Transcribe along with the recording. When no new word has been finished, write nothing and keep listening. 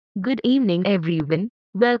Good evening, everyone.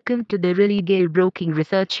 Welcome to the Religare Broking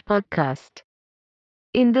Research Podcast.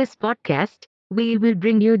 In this podcast, we will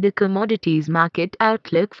bring you the commodities market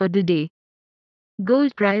outlook for the day.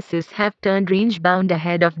 Gold prices have turned range bound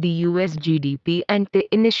ahead of the US GDP and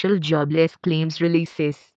the initial jobless claims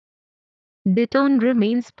releases. The tone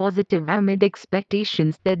remains positive amid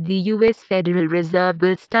expectations that the US Federal Reserve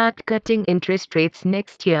will start cutting interest rates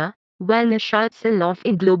next year, while a sharp sell-off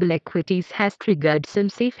in global equities has triggered some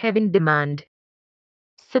safe haven demand.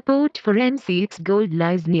 Support for MCX gold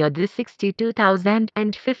lies near the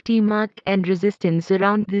 62,050 mark and resistance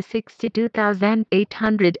around the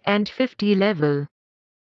 62,850 level.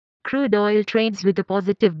 Crude oil trades with a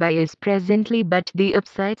positive bias presently, but the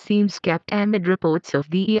upside seems capped amid reports of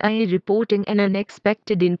the EIA reporting an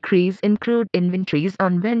unexpected increase in crude inventories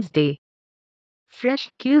on Wednesday.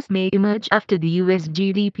 Fresh cues may emerge after the US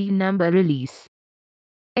GDP number release.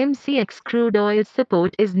 MCX crude oil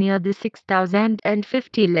support is near the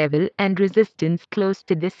 6,050 level and resistance close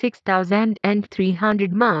to the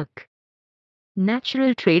 6,300 mark.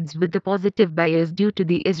 Natural trades with a positive bias due to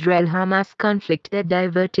the Israel-Hamas conflict that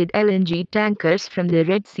diverted LNG tankers from the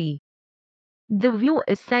Red Sea. The view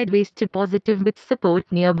is sideways to positive with support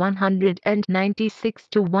near 196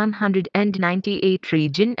 to 198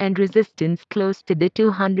 region and resistance close to the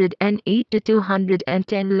 208 to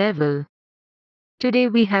 210 level. Today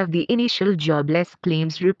we have the initial jobless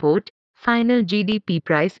claims report, final GDP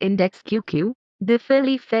price index QQ, the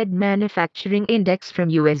fully fed manufacturing index from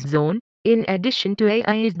US zone, in addition to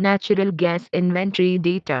AI's natural gas inventory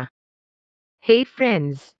data. Hey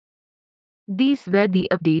friends, these were the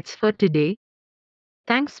updates for today.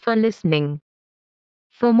 Thanks for listening.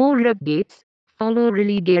 For more updates, follow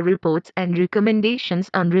Religare reports and recommendations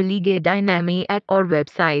on Religare Dynamic at our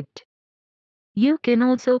website. You can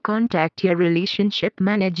also contact your relationship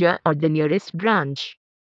manager or the nearest branch.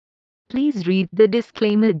 Please read the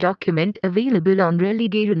disclaimer document available on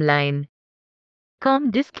Religare Online.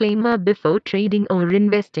 Com disclaimer before trading or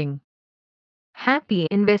investing. Happy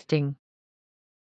investing.